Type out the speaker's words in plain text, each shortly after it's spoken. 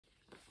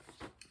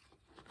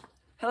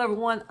Hello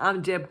everyone,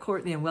 I'm Deb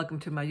Courtney and welcome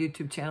to my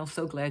YouTube channel.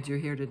 So glad you're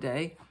here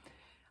today.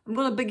 I'm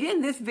going to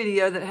begin this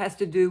video that has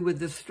to do with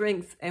the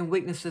strengths and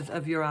weaknesses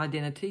of your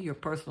identity, your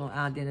personal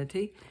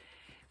identity.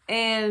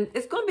 And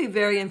it's going to be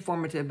very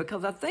informative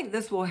because I think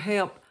this will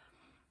help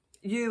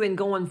you in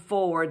going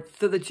forward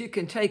so that you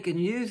can take and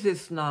use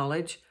this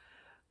knowledge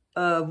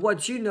of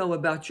what you know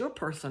about your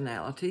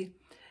personality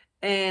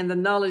and the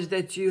knowledge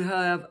that you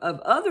have of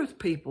other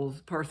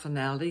people's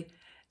personality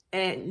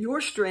and your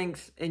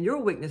strengths and your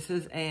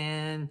weaknesses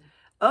and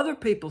other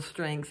people's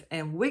strengths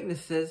and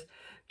weaknesses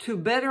to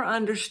better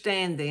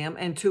understand them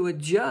and to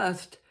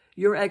adjust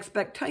your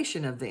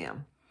expectation of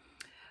them.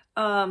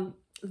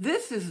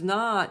 This is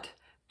not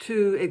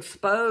to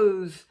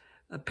expose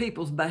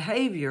people's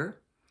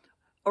behavior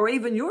or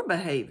even your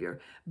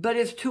behavior, but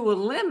it's to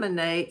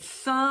eliminate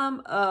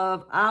some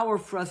of our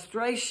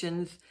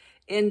frustrations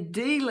in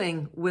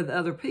dealing with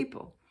other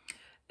people.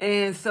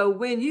 And so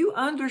when you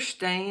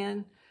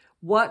understand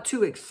what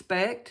to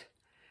expect,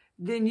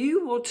 then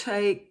you will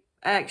take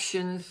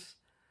actions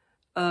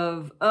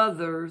of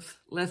others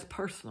less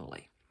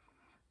personally.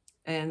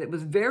 And it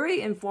was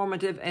very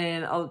informative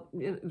and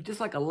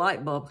just like a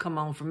light bulb come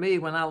on for me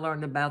when I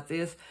learned about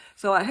this.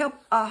 So I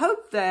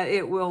hope that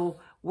it will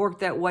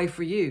work that way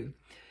for you.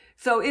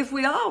 So if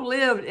we all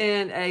lived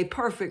in a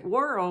perfect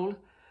world,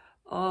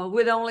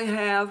 we'd only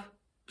have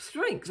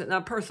strengths in our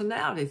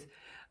personalities.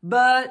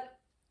 But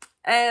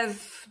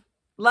as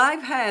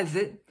life has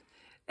it,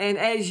 and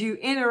as you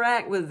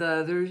interact with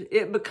others,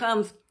 it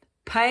becomes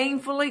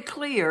painfully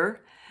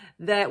clear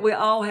that we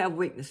all have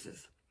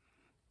weaknesses.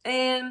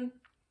 And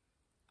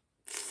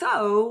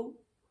so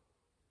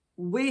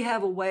we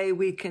have a way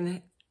we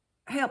can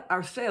help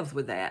ourselves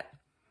with that.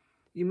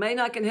 You may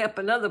not can help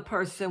another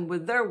person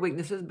with their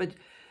weaknesses,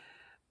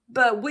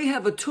 but we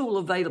have a tool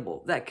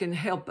available that can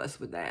help us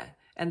with that.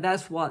 And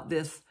that's what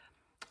this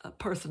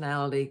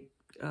personality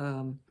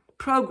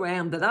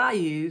program that I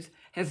use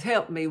has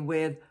helped me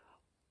with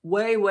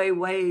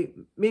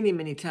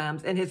many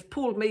times, and has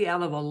pulled me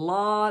out of a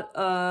lot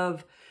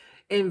of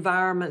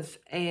environments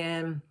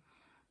and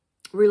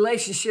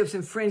relationships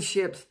and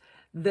friendships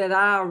that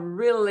I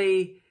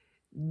really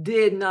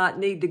did not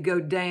need to go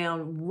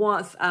down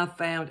once I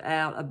found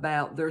out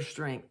about their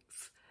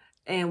strengths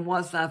and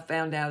once I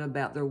found out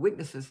about their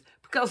weaknesses.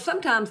 Because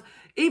sometimes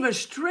even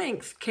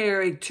strengths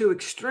carried to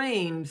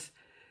extremes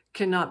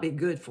cannot be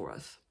good for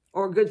us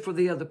or good for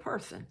the other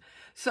person.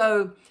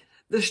 So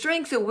the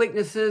strengths and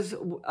weaknesses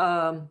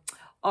are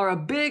a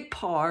big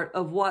part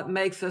of what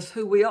makes us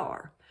who we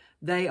are.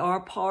 They are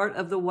part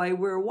of the way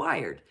we're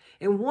wired.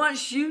 And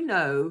once you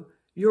know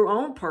your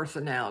own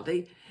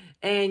personality,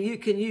 and you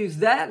can use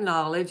that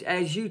knowledge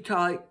as you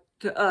talk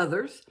to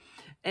others,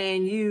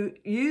 and you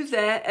use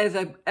that as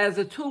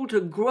a tool to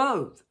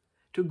grow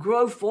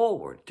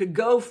forward, to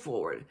go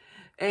forward,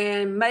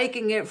 and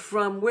making it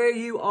from where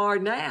you are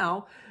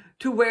now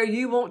to where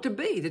you want to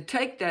be, to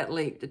take that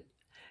leap.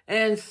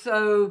 And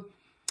so,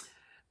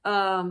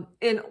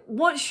 and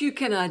once you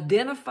can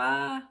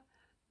identify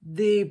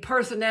the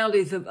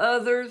personalities of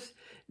others,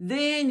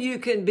 then you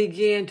can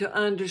begin to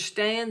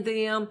understand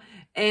them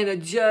and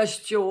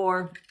adjust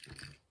your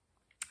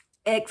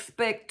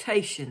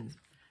expectations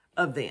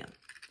of them.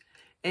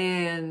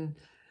 And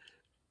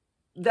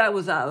that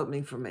was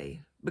eye-opening for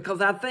me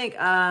because I think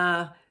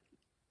I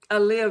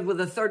lived with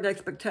a certain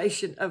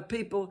expectation of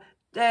people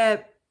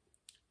that,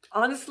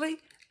 honestly,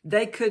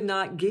 they could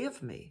not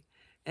give me.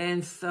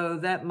 And so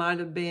that might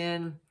have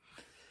been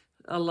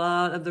a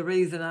lot of the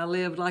reason I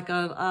lived like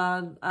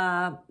the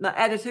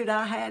attitude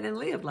I had and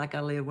lived like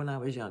I lived when I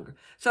was younger.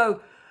 So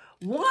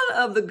one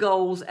of the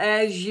goals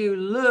as you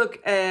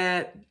look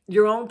at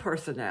your own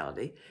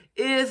personality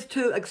is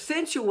to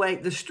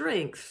accentuate the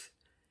strengths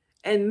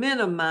and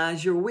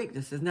minimize your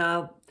weaknesses.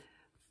 Now,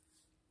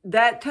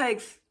 that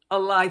takes a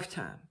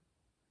lifetime.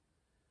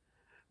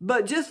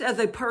 But just as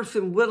a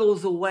person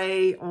whittles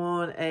away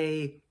on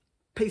a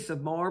piece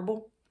of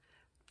marble,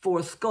 for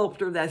a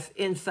sculptor that's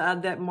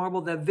inside that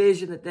marble, that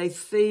vision that they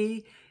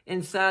see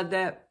inside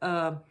that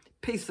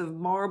piece of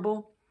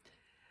marble,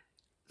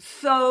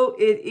 so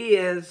it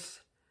is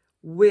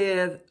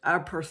with our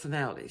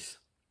personalities.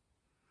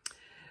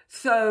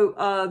 So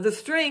the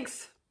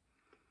strengths,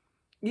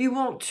 you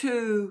want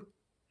to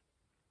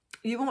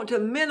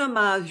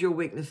minimize your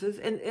weaknesses,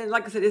 and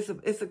like I said,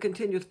 it's a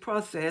continuous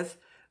process,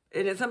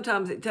 and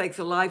sometimes it takes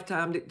a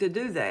lifetime to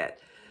do that.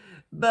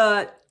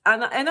 But I'm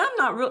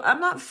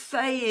not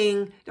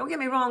saying, don't get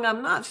me wrong,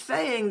 I'm not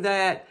saying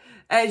that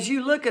as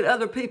you look at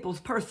other people's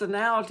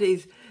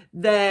personalities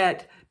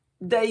that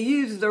they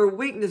use their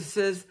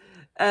weaknesses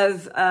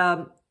as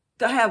to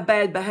have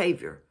bad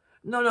behavior.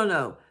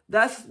 No.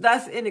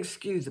 That's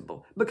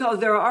inexcusable because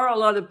there are a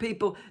lot of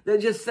people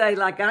that just say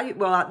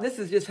this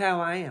is just how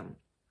I am.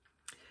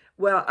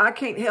 Well, I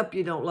can't help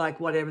you don't like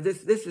whatever.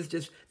 This is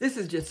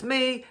just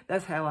me.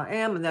 That's how I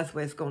am, and that's the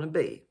way it's going to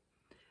be.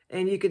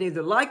 And you can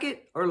either like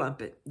it or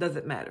lump it.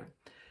 Doesn't matter.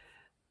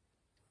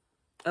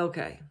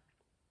 Okay.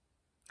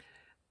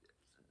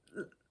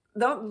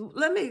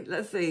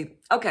 Let's see.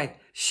 Okay.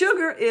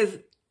 Sugar is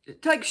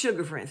take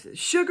sugar, for instance.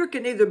 Sugar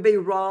can either be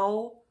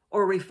raw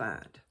or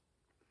refined.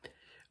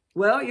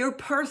 Well, your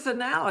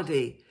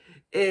personality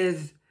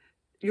is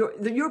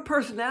your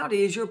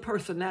personality is your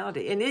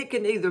personality, and it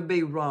can either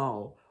be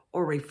raw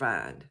or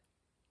refined.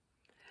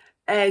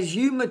 As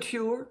you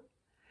mature,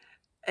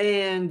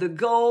 and the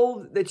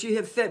goal that you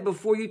have set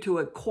before you to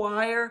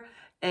acquire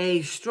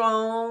a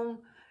strong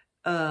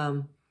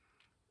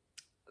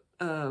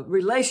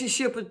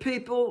relationship with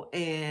people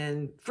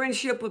and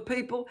friendship with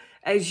people,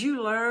 as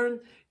you learn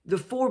the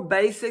 4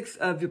 basics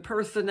of your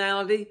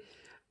personality,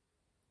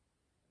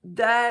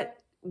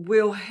 that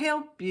will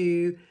help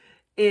you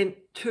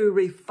into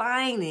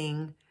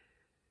refining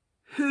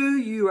who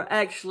you are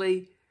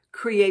actually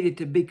created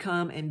to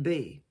become and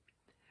be,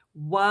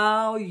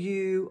 while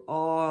you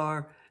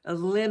are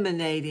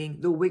eliminating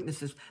the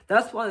weaknesses.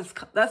 That's the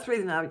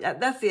reason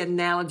that's the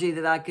analogy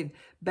that I could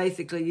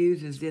basically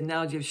use, is the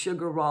analogy of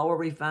sugar, raw or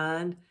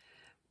refined.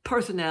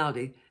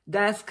 Personality.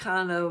 That's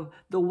kind of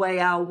the way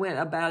I went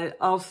about it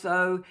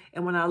also.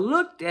 And when I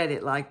looked at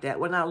it like that,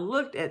 when I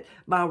looked at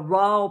my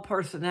raw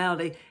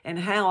personality and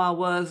how I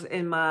was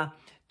in my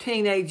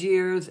teenage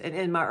years and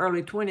in my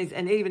early 20s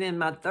and even in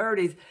my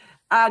 30s,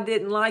 I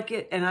didn't like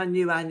it, and I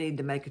knew I needed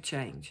to make a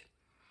change.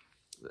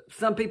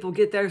 Some people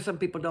get there, some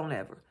people don't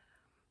ever.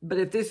 But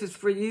if this is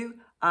for you,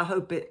 I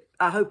hope it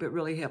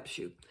really helps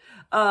you.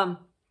 Another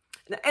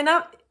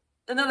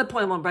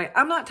point I want to bring,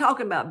 I'm not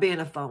talking about being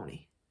a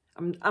phony.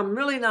 I'm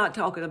really not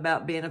talking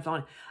about being a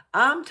phony.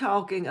 I'm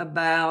talking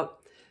about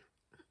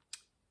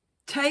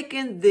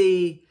taking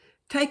the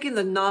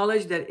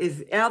knowledge that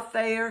is out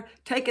there,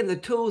 taking the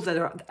tools that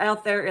are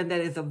out there and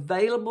that is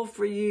available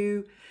for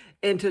you,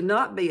 and to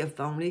not be a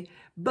phony,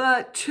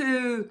 but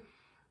to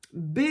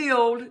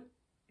build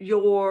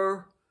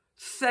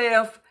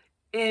yourself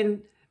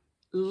in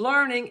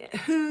learning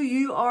who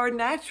you are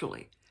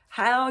naturally,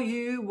 how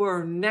you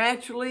were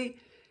naturally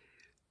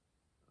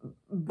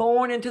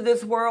born into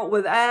this world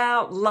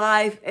without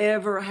life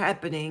ever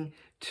happening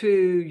to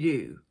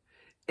you.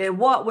 And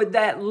what would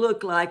that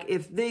look like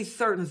if these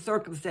certain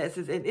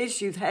circumstances and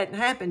issues hadn't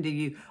happened to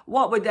you?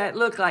 What would that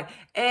look like?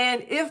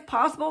 And if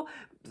possible,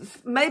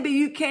 maybe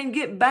you can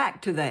get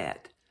back to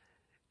that.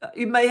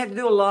 You may have to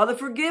do a lot of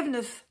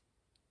forgiveness.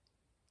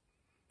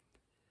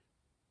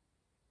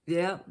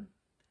 Yeah.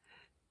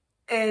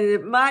 And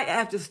it might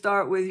have to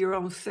start with your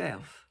own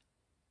self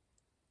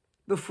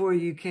before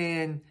you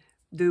can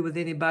do with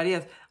anybody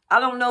else. I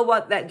don't know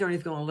what that journey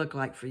is going to look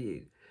like for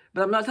you,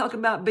 but I'm not talking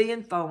about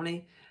being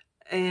phony.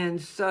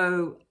 And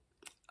so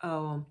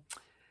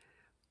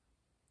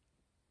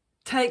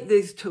take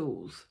these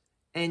tools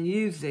and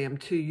use them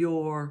to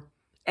your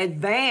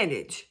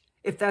advantage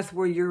if that's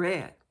where you're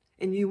at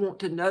and you want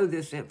to know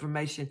this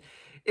information.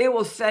 It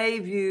will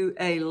save you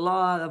a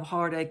lot of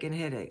heartache and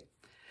headache.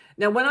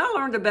 Now, when I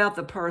learned about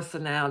the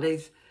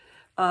personalities,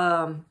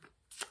 I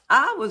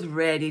was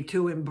ready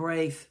to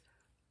embrace,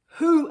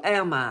 who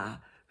am I?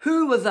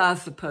 Who was I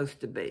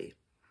supposed to be?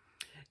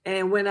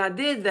 And when I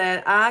did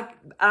that,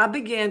 I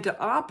began to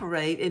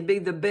operate and be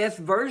the best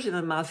version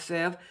of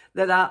myself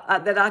that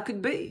I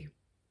could be.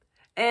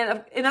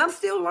 And I'm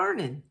still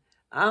learning.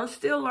 I'm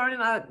still learning.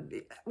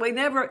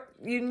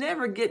 You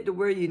never get to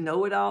where you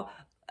know it all.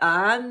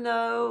 I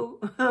know.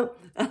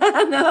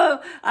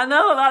 I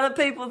know a lot of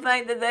people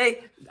think that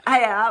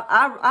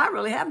I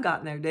really have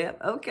gotten there,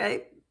 Deb.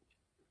 Okay.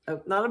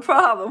 Not a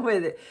problem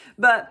with it.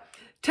 But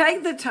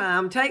take the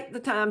time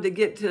to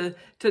get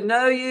to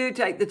know you,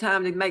 take the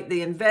time to make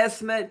the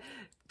investment,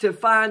 to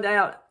find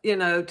out,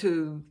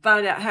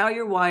 how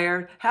you're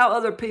wired, how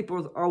other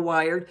people are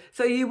wired,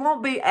 so you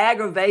won't be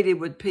aggravated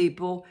with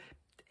people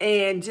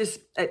and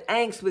just at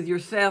angst with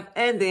yourself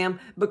and them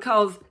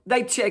because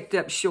they checked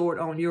up short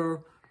on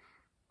your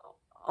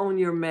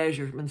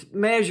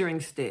measuring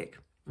stick.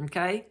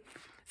 Okay?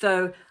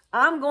 So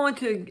I'm going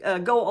to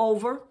go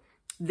over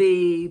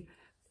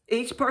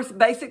each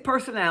basic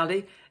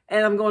personality,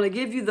 and I'm going to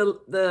give you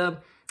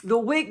the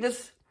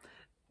weakness,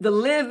 the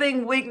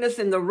living weakness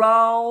in the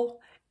raw,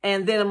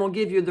 and then I'm going to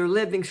give you the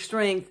living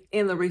strength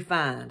in the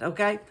refined,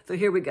 okay? So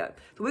here we go.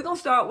 So we're going to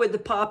start with the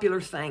popular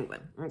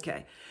sanguine,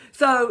 okay?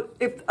 So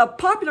if a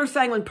popular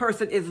sanguine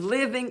person is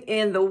living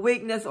in the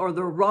weakness or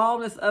the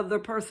rawness of their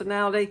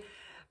personality,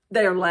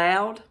 they're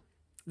loud,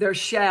 they're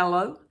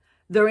shallow,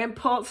 they're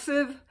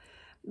impulsive,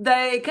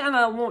 they kind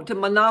of want to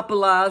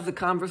monopolize the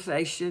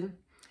conversation.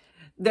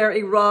 They're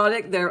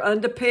erotic, they're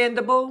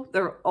undependable,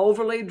 they're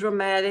overly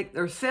dramatic,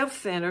 they're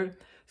self-centered,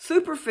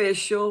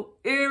 superficial,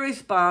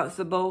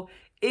 irresponsible,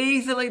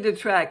 easily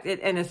distracted,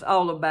 and it's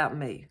all about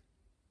me.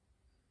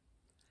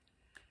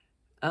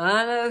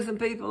 I know some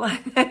people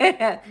like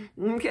that.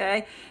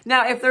 Okay.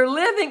 Now, if they're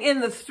living in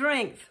the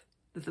strength,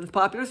 this is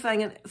popular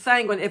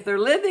sanguine, if they're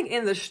living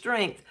in the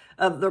strength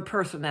of their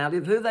personality,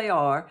 of who they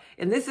are,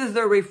 and this is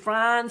their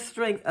refined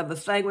strength of the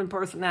sanguine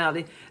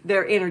personality,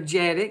 they're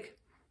energetic,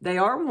 they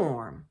are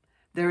warm,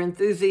 they're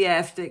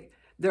enthusiastic,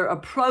 they're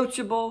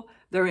approachable,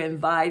 they're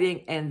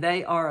inviting, and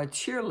they are a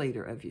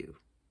cheerleader of you.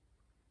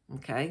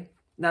 Okay?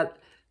 Now,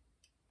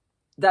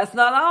 That's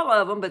not all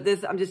of them, but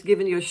I'm just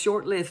giving you a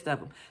short list of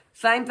them.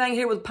 Same thing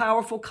here with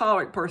powerful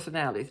choleric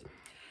personalities.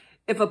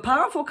 If a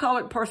powerful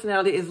choleric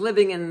personality is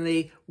living in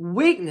the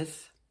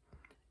weakness,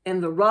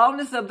 in the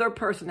rawness of their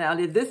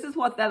personality, this is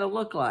what that'll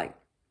look like.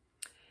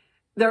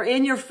 They're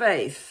in your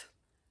face.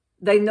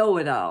 They know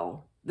it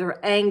all. They're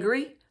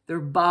angry. They're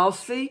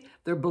bossy.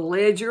 They're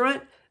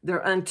belligerent. They're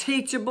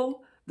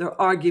unteachable. They're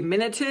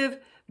argumentative.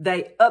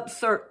 They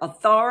assert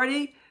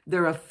authority.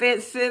 They're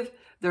offensive.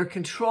 They're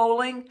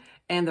controlling.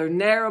 And they're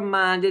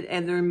narrow-minded.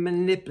 And they're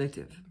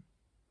manipulative.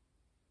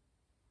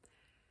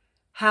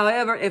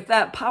 However, if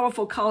that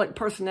powerful choleric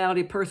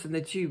personality person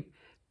that you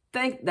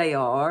think they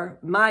are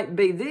might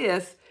be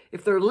this,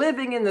 if they're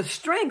living in the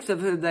strengths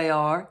of who they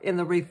are, in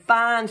the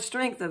refined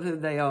strength of who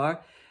they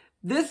are,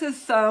 this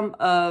is some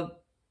of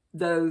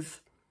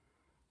those,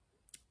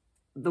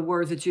 the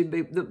words that you'd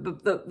be,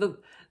 the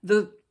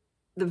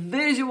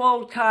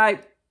visual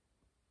type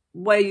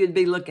way you'd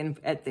be looking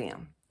at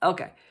them.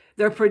 Okay.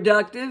 They're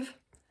productive.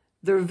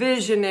 They're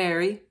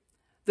visionary.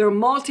 They're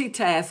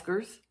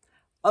multitaskers,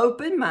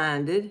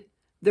 open-minded.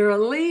 They're a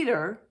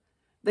leader.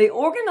 They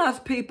organize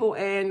people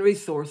and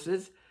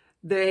resources.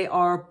 They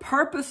are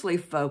purposely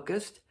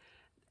focused.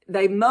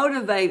 They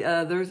motivate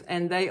others,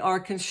 and they are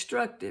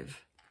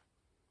constructive.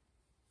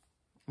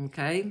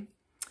 Okay?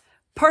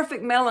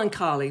 Perfect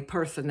melancholy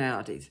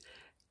personalities,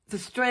 the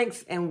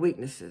strengths and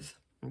weaknesses.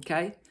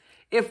 Okay?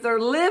 If they're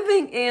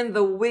living in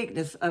the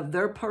weakness of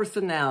their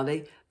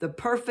personality, the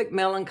perfect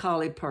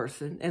melancholy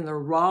person, and the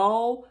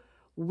raw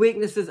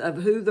weaknesses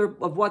of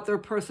what their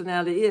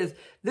personality is,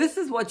 this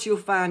is what you'll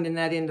find in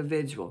that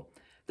individual.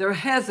 They're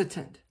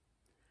hesitant.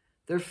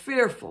 They're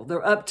fearful.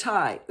 They're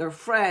uptight. They're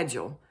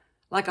fragile,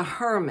 like a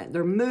hermit.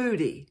 They're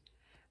moody.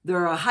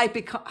 They're a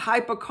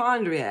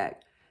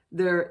hypochondriac.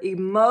 They're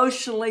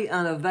emotionally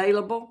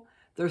unavailable.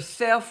 They're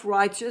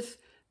self-righteous.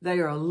 They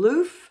are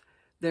aloof.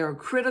 They're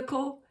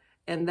critical.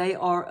 And they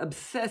are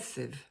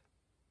obsessive,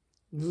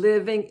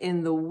 living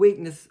in the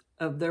weakness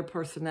of their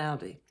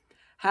personality.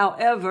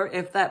 However,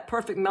 if that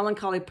perfect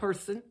melancholy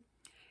person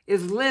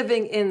is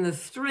living in the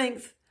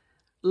strength,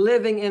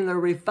 living in the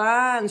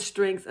refined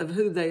strength of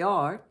who they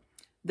are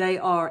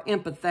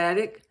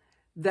empathetic,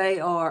 they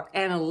are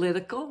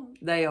analytical,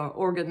 they are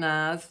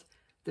organized,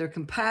 they're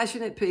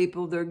compassionate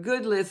people, they're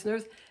good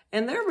listeners,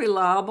 and they're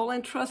reliable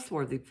and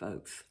trustworthy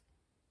folks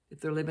if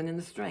they're living in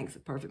the strengths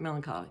of perfect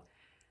melancholy.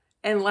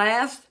 And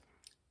last,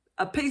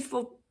 a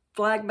peaceful,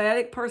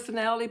 phlegmatic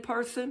personality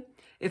person,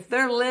 if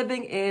they're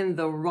living in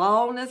the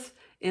rawness,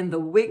 in the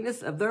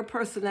weakness of their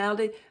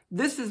personality,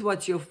 this is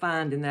what you'll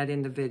find in that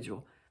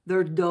individual.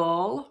 They're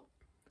dull,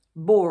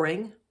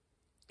 boring,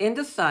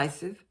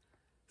 indecisive,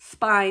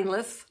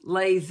 spineless,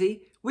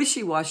 lazy,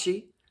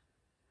 wishy-washy,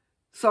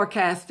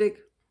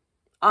 sarcastic,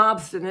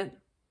 obstinate,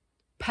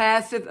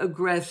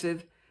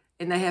 passive-aggressive,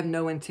 and they have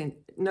no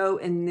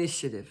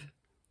initiative.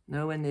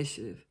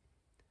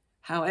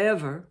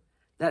 However,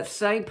 that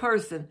same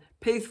person,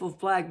 peaceful,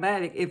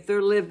 phlegmatic, if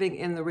they're living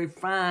in the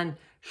refined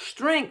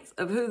strength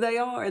of who they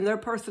are and their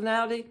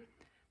personality,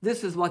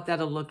 this is what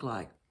that'll look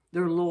like.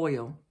 They're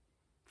loyal,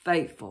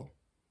 faithful,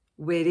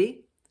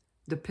 witty,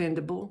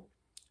 dependable,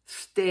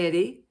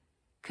 steady,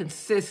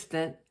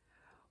 consistent,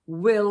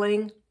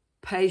 willing,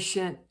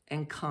 patient,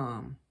 and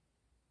calm.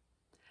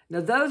 Now,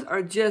 that's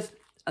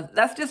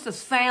just a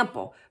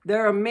sample.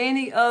 There are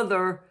many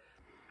other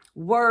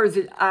words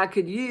that I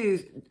could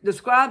use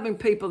describing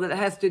people that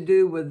has to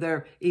do with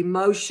their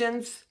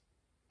emotions,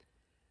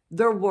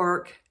 their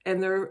work,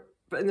 and their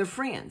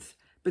friends.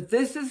 But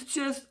this is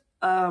just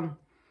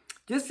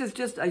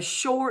a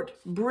short,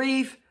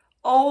 brief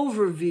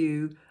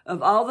overview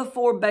of all the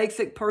 4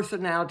 basic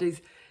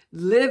personalities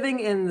living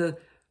in the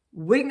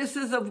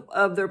weaknesses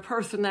of their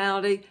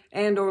personality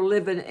and or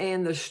living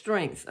in the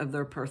strengths of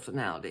their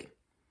personality.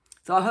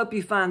 So I hope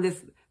you find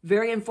this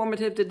very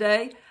informative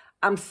today.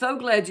 I'm so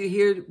glad you're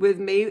here with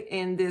me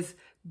in this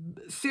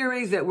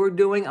series that we're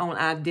doing on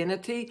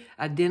identity,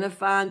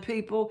 identifying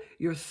people,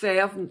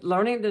 yourself,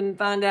 learning to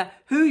find out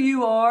who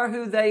you are,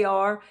 who they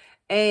are,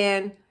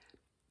 and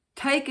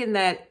taking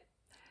that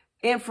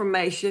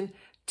information,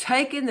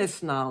 taking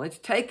this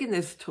knowledge, taking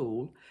this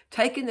tool,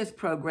 taking this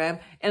program,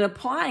 and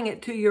applying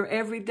it to your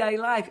everyday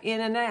life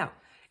in and out.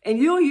 And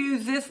you'll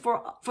use this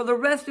for the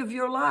rest of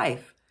your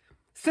life,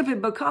 simply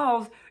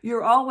because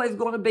you're always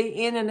going to be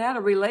in and out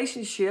of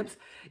relationships,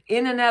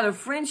 in and out of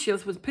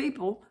friendships with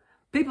people.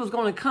 People's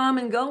going to come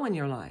and go in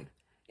your life.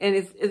 And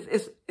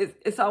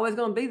it's always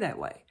going to be that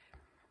way.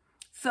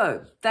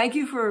 So thank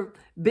you for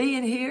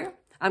being here.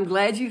 I'm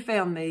glad you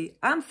found me.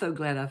 I'm so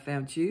glad I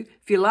found you.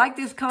 If you like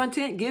this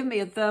content, give me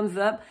a thumbs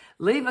up.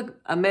 Leave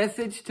a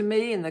message to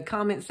me in the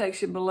comment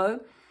section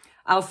below.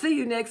 I'll see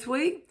you next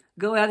week.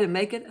 Go out and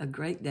make it a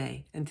great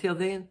day. Until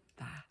then,